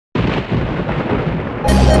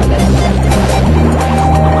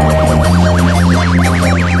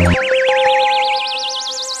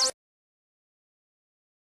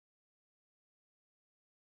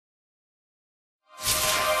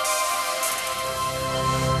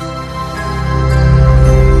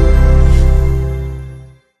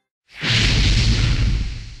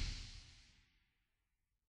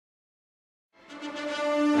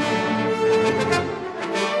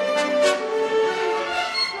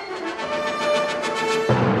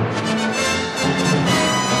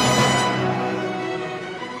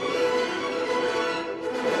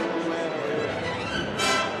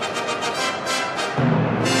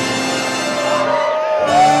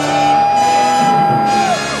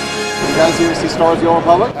guys here to see Star Wars: The Old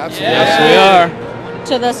Republic? Absolutely. Yes, we are.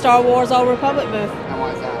 To the Star Wars Old Republic booth. And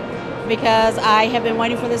why is that? Because I have been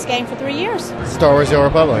waiting for this game for 3 years. Star Wars: The Old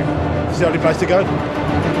Republic. It's the only place to go.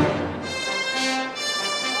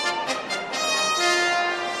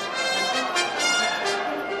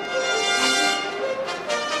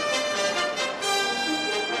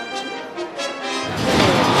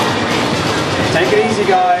 Take it easy,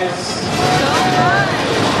 guys.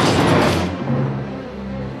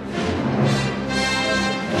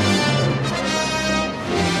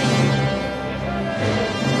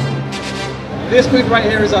 This booth right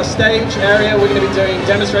here is our stage area. We're going to be doing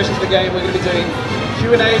demonstrations of the game. We're going to be doing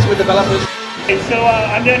Q&As with developers. So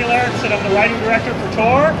I'm Daniel Erickson. I'm the writing director for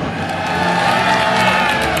Tor.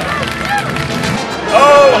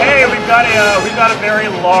 Oh, hey, we've got a very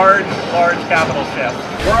large capital ship.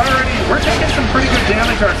 We're taking some pretty good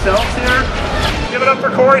damage ourselves here. Give it up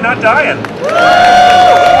for Corey, not dying.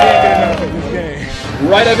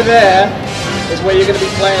 Right over there is where you're going to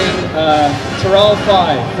be playing Terrell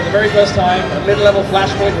 5 for the very first time, a mid-level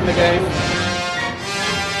flashpoint in the game.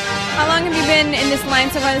 How long have you been in this line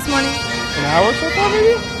so far this morning? An hour so far,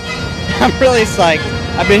 maybe? I'm really psyched.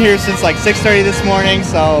 I've been here since like 6:30 this morning,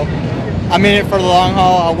 so I'm in it for the long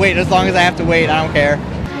haul. I'll wait as long as I have to wait. I don't care.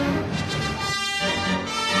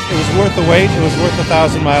 It was worth the wait. It was worth the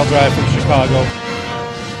 1,000-mile drive from Chicago.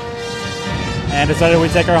 And decided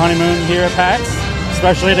we'd take our honeymoon here at PAX,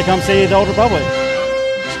 especially to come see the Old Republic.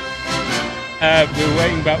 We were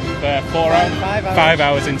waiting about 4 hours, 5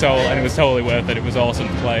 hours in total, and it was totally worth it. It was awesome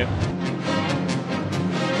to play it.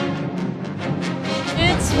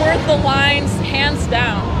 It's worth the lines, hands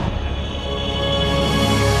down.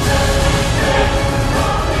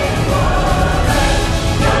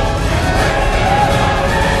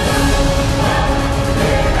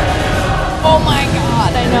 Oh my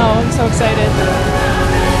God, I know, I'm so excited.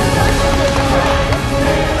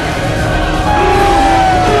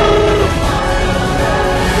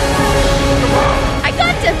 I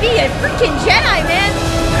got to be a freaking Jedi, man!